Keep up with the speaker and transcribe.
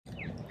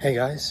Hey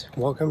guys,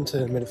 welcome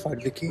to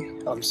Modified Vicky.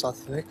 I'm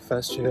Sathvik,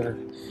 first year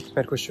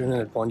medical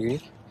student at Bond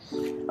Uni.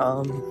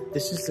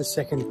 This is the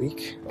second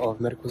week of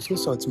medical school,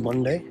 so it's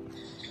Monday.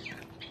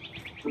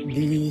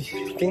 The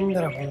thing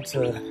that I want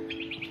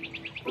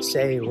to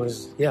say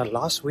was,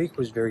 last week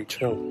was very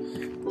chill.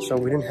 So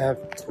we didn't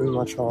have too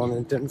much on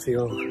and it didn't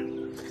feel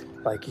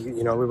like,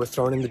 we were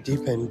thrown in the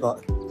deep end,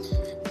 but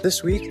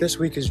this week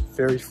is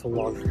very full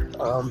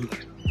on.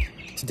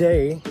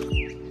 Today,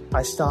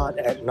 I start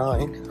at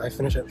 9, I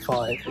finish at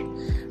 5,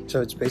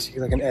 so it's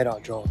basically like an 8-hour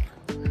job.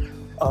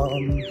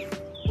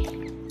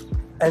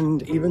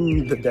 And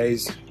even the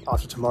days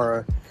after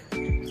tomorrow,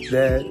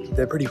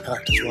 they're pretty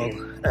packed as well.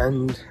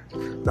 And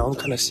now I'm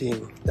kind of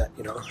seeing that,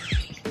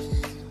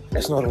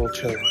 it's not all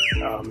chill.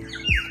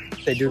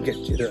 They do get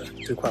you to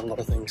do quite a lot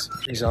of things.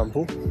 For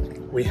example,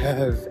 we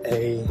have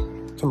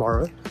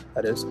tomorrow,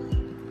 that is,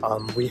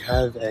 we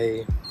have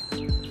a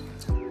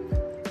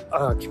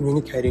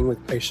communicating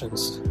with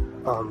patients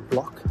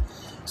block,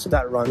 so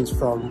that runs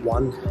from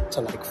 1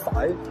 to like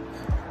 5,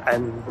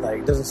 and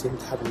like doesn't seem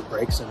to have any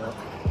breaks in it,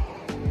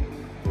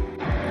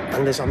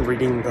 unless I'm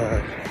reading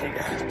the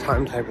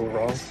timetable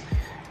wrong,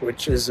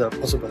 which is a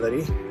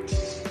possibility.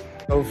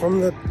 So from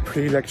the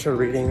pre-lecture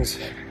readings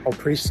or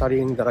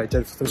pre-studying that I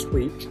did for this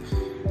week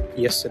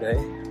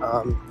yesterday,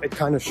 it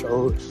kind of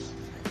showed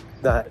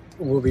that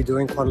we'll be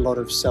doing quite a lot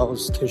of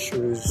cells,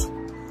 tissues,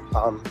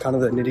 kind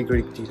of the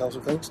nitty-gritty details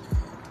of things,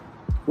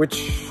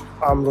 which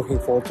I'm looking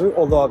forward to.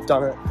 Although I've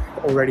done it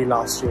already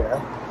last year,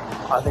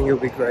 I think it'll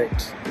be great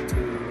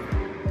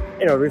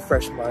to,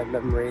 refresh my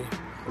memory.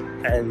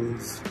 And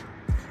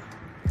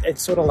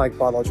it's sort of like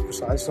biological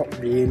science, not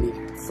really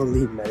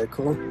fully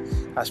medical,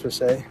 as per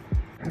se.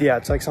 Yeah,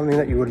 it's like something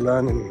that you would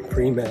learn in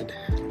pre-med,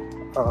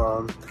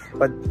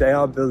 but they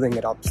are building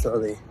it up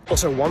slowly.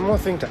 Also, one more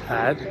thing to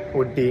add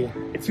would be,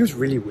 it feels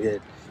really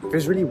weird. It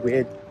feels really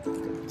weird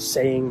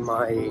saying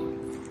my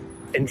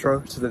intro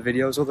to the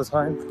videos all the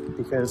time,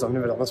 because I've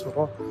never done this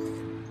before,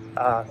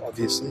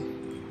 obviously.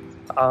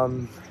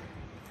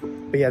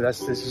 But yeah,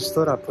 just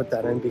thought I'd put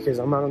that in, because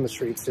I'm out on the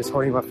streets just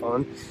holding my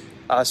phone,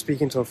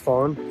 speaking to a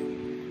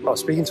phone, or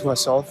speaking to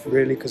myself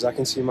really, because I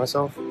can see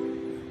myself.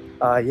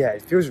 Yeah,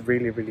 it feels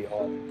really, really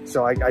odd.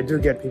 So I do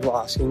get people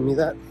asking me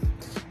that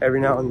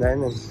every now and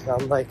then, and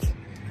I'm like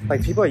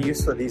people are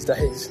used to it these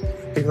days.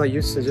 People are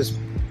used to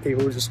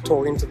people just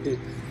talking to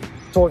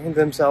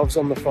themselves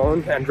on the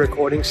phone and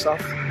recording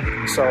stuff.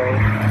 So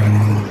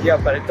yeah,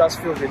 but it does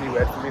feel really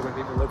weird for me when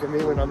people look at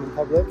me when I'm in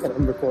public and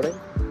I'm recording.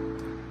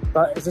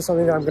 But it's just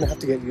something that I'm gonna have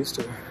to get used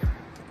to.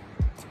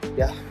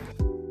 Yeah.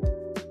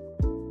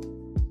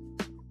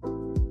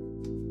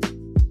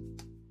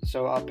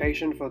 So our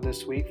patient for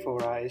this week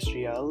for our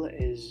SGL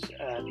is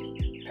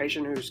a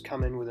patient who's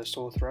come in with a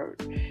sore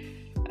throat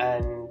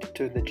and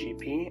to the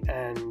GP,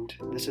 and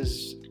this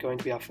is going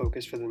to be our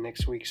focus for the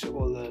next week. So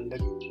all the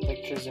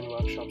lectures and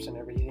workshops and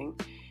everything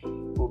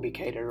will be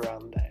catered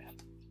around there.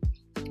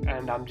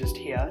 And I'm just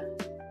here,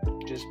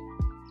 just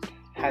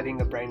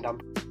having a brain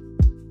dump.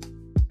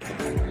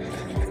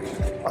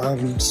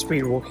 I'm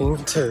speed walking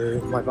to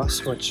my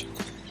bus, which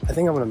I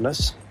think I'm gonna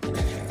miss.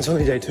 It's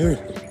only day 2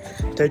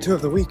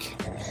 of the week.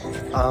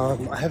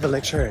 I have a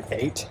lecture at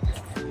 8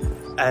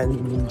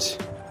 and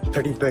a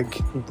pretty big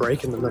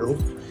break in the middle,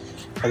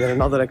 and then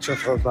another lecture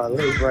for about a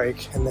little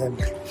break, and then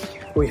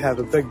we have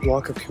a big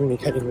block of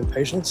communicating with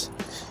patients.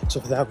 So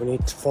for that we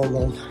need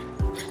formal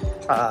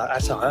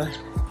attire,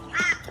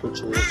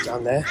 which is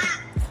down there.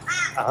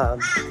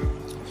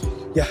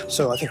 Yeah,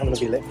 so I think I'm going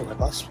to be late for my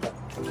bus, but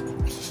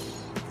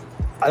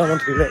I don't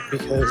want to be late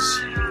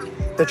because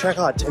they track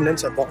our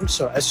attendance at Bond,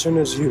 so as soon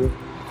as you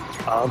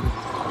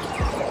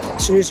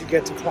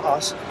get to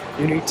class,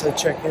 you need to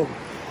check in.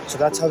 So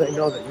that's how they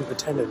know that you've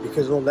attended,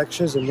 because all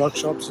lectures and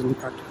workshops and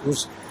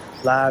practicals,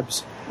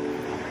 labs,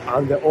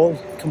 they're all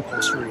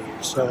compulsory.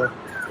 So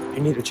you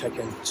need to check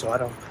in. So I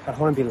don't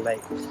want to be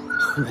late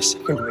for my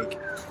second week.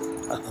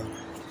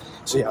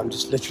 So yeah, I'm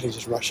literally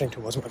just rushing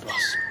towards my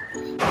bus.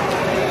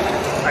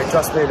 I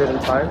just made it in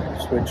time,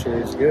 which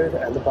is good,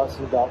 and the bus is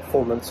about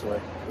 4 minutes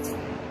away.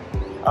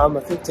 I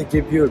think to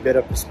give you a bit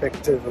of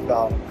perspective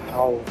about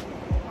how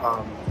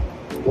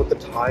what the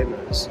time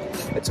is,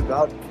 it's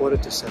about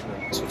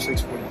 6:45, so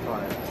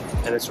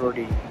 6:45, and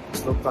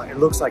it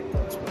looks like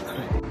that.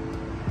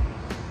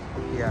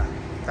 Yeah,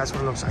 that's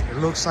what it looks like. It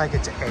looks like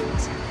it's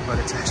 8, but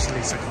it's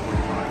actually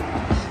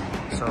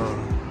 6:45. So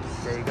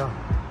there you go.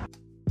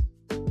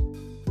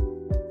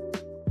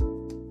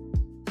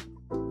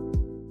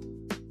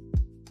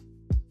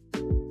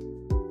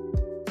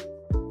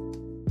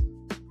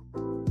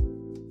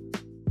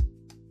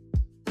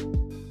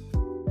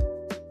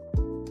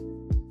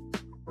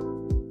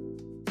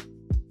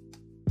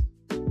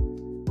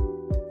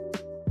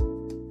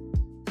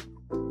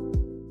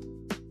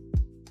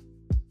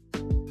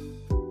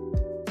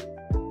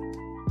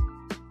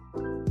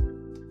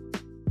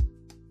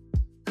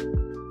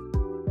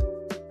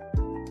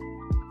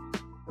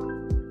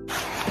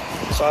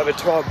 So I have a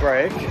 2-hour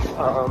break.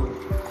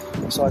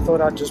 So I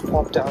thought I'd just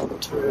pop down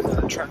to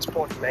the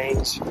Transport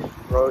Mains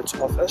Roads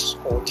office,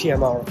 or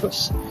TMR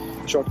office,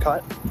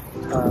 shortcut,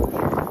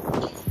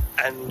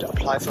 and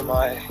apply for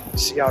my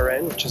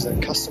CRN, which is a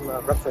customer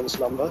reference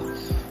number,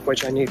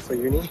 which I need for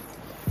uni.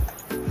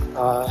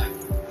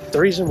 The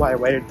reason why I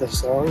waited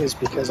this long is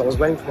because I was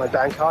waiting for my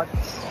bank card,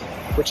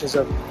 which is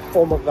a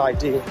form of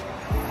ID.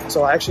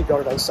 So I actually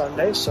got it on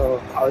Sunday, so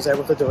I was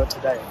able to do it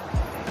today.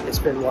 It's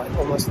been like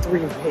almost 3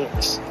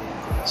 weeks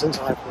since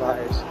I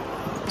applied.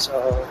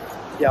 So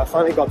yeah, I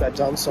finally got that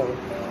done, so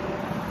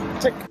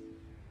tick.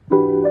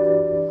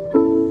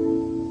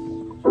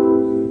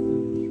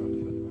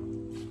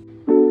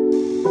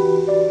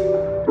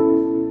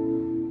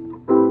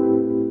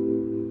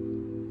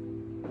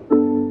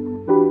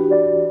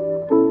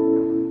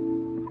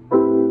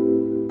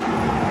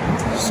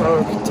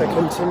 So to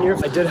continue,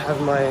 I did have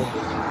my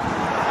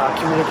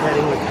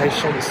communicating with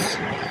patients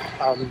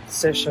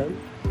session.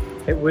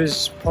 It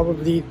was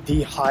probably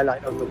the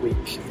highlight of the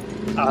week.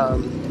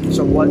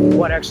 So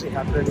what actually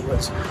happened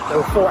was there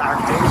were 4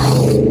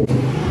 actors.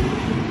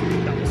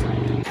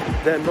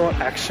 They're not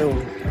actual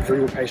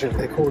real patients,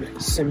 they're called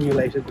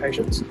simulated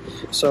patients.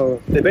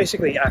 So they're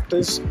basically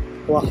actors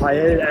who are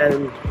hired,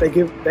 and they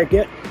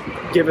get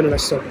given a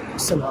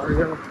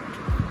scenario,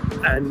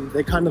 and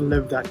they kind of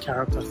live that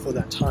character for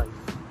that time.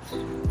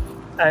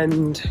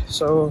 And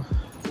so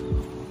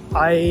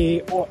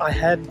I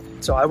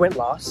went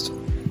last,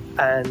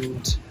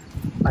 and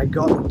I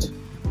got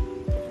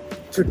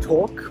to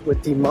talk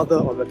with the mother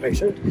of a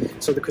patient.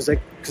 So because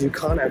you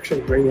can't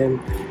actually bring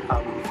in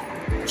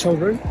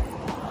children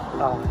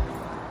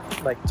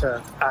like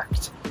to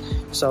act,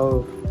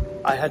 so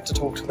I had to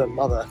talk to the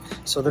mother.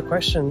 So the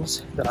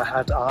questions that I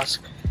had to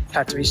ask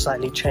had to be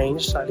slightly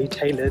changed, slightly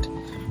tailored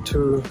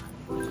to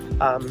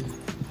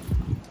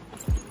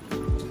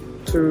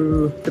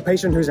the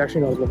patient who's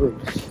actually not in the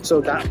room. So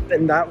that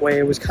in that way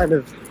it was kind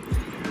of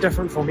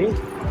different for me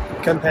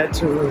compared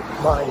to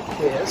my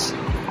peers,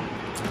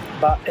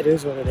 but it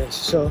is what it is.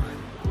 So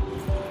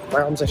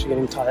my arm's actually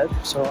getting tired,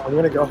 so I'm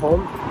gonna go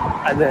home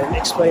and then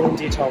explain in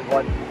detail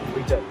what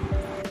we did.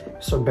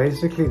 So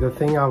basically the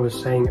thing I was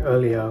saying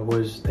earlier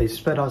was they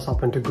split us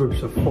up into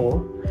groups of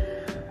 4,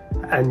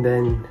 and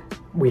then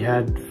we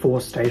had 4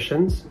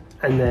 stations,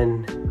 and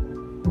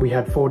then we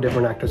had 4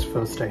 different actors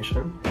per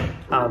station.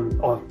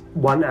 Or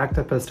 1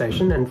 actor per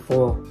station and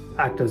 4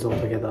 actors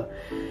altogether.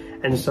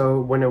 And so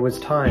when it was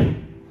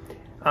time,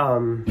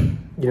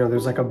 you know,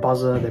 there's like a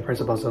buzzer, they press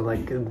a buzzer,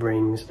 like it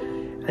rings,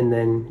 and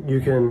then you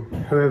can,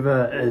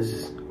 whoever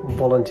is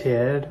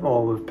volunteered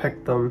or we've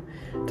picked them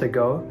to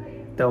go,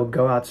 they'll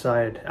go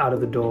outside, out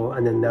of the door,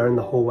 and then they're in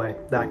the hallway,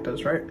 the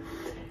actors, right?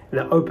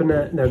 They'll open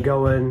it, they'll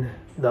go in,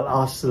 they'll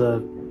ask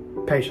the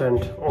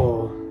patient,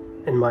 or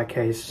in my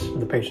case,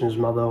 the patient's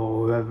mother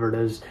or whoever it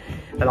is,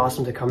 they'll ask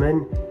them to come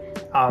in.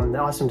 They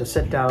ask them to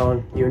sit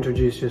down, you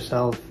introduce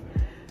yourself,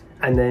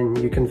 and then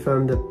you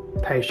confirm the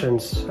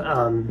patient's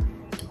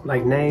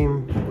like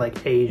name,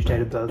 like age,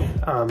 date of birth,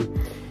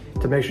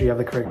 to make sure you have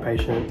the correct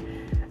patient.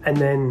 And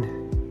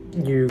then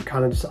you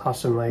kind of just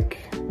ask them, like,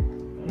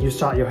 you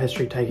start your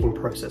history taking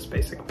process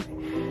basically.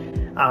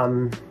 I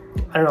don't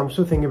know, I'm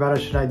still thinking about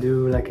it. Should I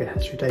do like a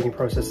history taking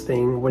process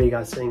thing? What do you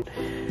guys think?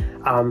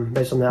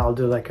 Based on that, I'll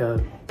do like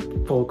a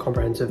full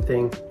comprehensive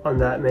thing on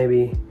that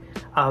maybe.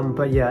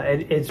 But yeah,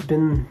 it's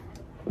been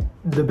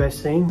the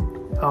best thing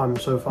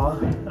so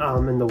far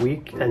in the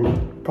week,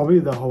 and probably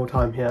the whole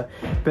time here.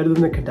 Better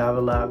than the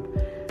cadaver lab.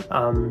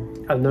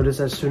 I've noticed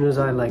as soon as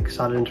I like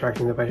started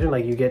interacting with the patient,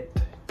 like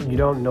you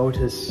don't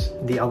notice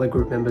the other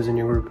group members in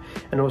your group.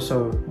 And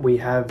also we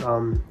have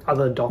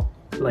other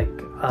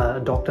a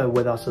doctor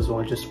with us as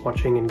well, just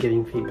watching and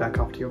getting feedback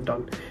after you've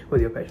done with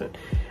your patient.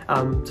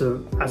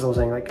 So as I was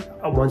saying, like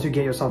once you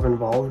get yourself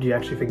involved, you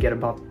actually forget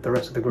about the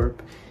rest of the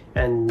group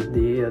and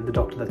the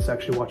doctor that's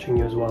actually watching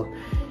you as well.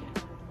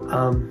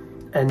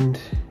 And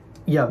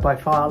yeah, by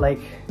far,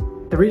 like,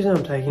 the reason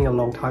I'm taking a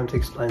long time to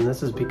explain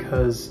this is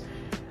because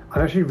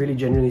I'm actually really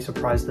genuinely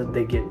surprised that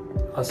they get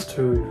us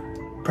to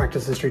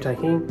practice history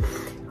taking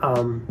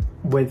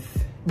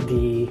with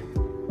the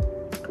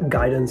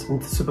guidance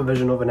and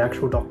supervision of an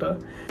actual doctor.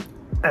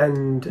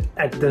 And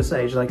at this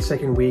age, like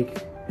 2nd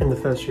week in the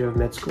 1st year of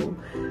med school,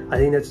 I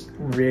think that's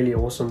really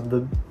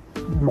awesome.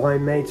 My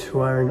mates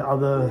who are in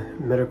other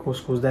medical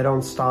schools, they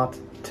don't start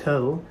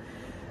till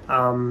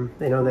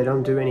you know, they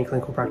don't do any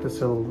clinical practice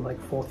till like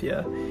 4th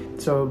year.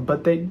 So,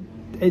 but I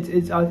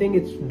think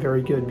it's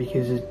very good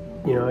because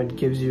it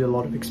gives you a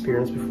lot of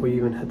experience before you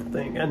even hit the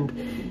thing. And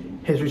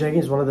history taking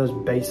is one of those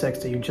basics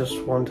that you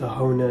just want to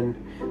hone in,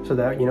 so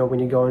that when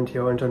you go into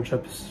your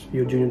internships,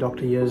 your junior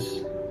doctor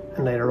years,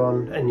 and later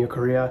on in your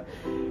career,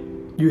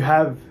 you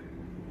have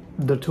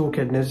the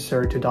toolkit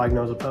necessary to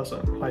diagnose a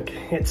person. Like,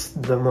 it's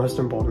the most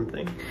important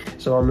thing.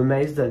 So I'm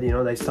amazed that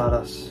they start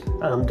us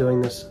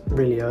doing this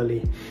really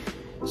early.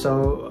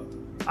 So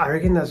I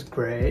reckon that's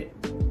great.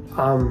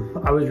 I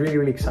was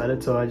really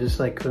excited, so I just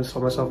couldn't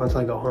stop myself until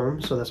I got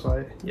home. So that's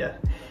why, yeah,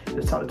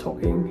 I started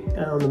talking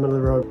on the middle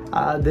of the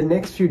road. The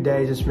next few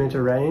days it's meant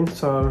to rain,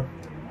 so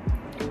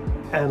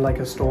and like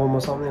a storm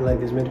or something, like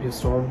there's meant to be a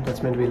storm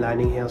that's meant to be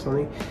landing here or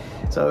something.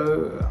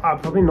 So I'm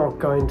probably not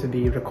going to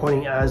be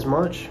recording as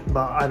much,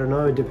 but I don't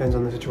know, it depends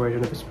on the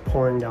situation. If it's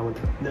pouring down,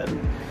 then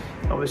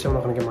obviously I'm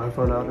not going to get my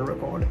phone out and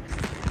record.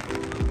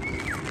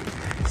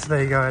 So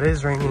there you go, it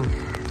is raining.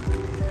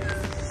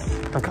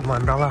 I got my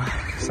umbrella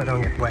so I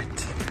don't get wet.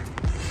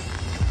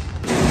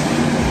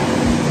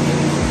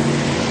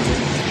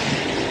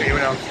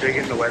 Anyone else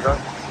digging the weather?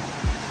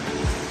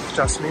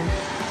 Just me?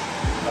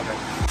 Okay.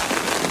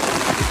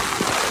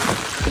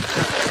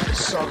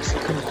 Socks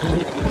are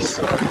completely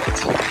soaked.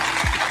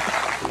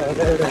 Oh,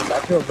 there it is. I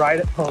feel right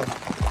at home.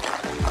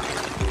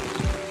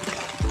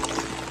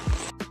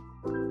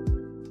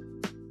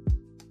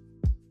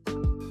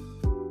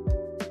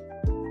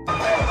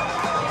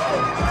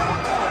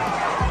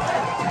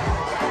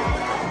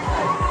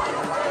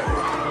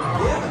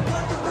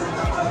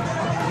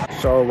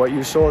 So what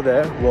you saw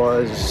there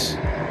was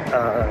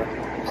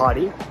a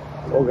party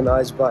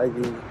organized by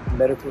the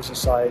Medical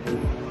Society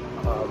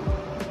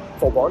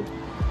for Bond,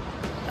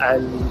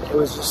 and it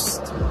was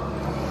just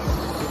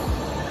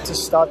to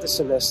start the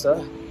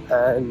semester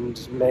and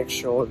make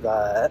sure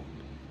that,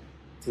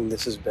 I think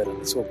this is better,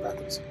 let's walk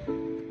backwards.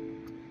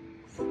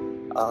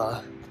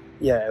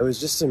 Yeah, it was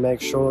just to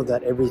make sure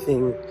that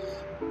everything,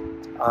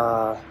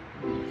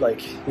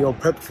 like you're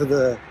prepped for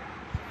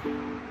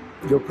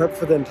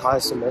the entire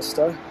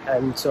semester.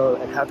 And so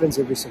it happens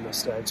every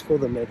semester. It's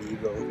called the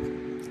Medieval,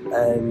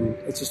 and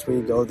it's just where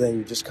you go there and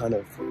you just kind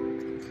of,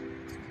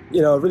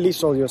 you know,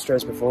 release all your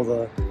stress before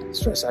the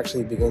stress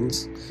actually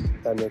begins.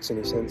 If that makes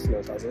any sense. No,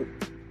 it doesn't.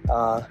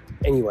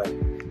 Anyway,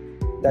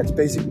 that's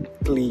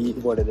basically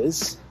what it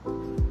is.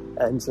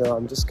 And so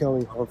I'm just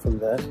going home from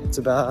there. It's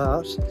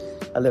about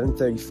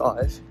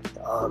 11:35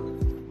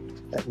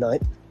 at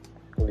night,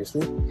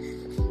 obviously.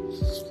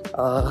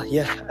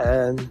 Yeah,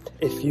 and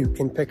if you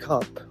can pick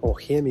up or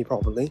hear me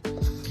properly,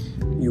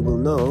 you will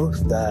know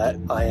that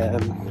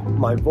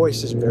my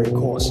voice is very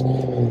coarse.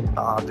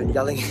 I've been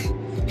yelling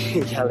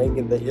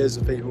in the ears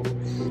of people,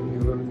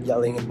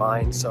 yelling in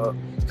mine, so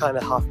kind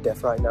of half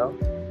deaf right now,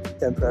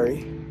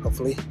 temporary,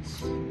 hopefully,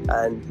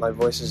 and my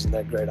voice isn't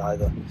that great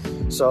either.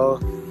 So,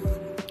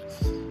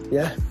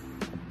 yeah.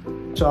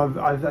 So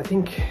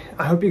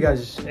I hope you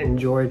guys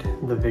enjoyed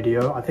the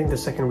video. I think the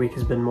second week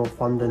has been more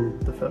fun than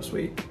the first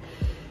week.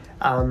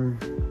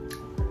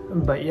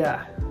 But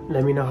yeah,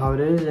 let me know how it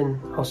is, and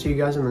I'll see you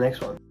guys in the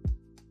next one.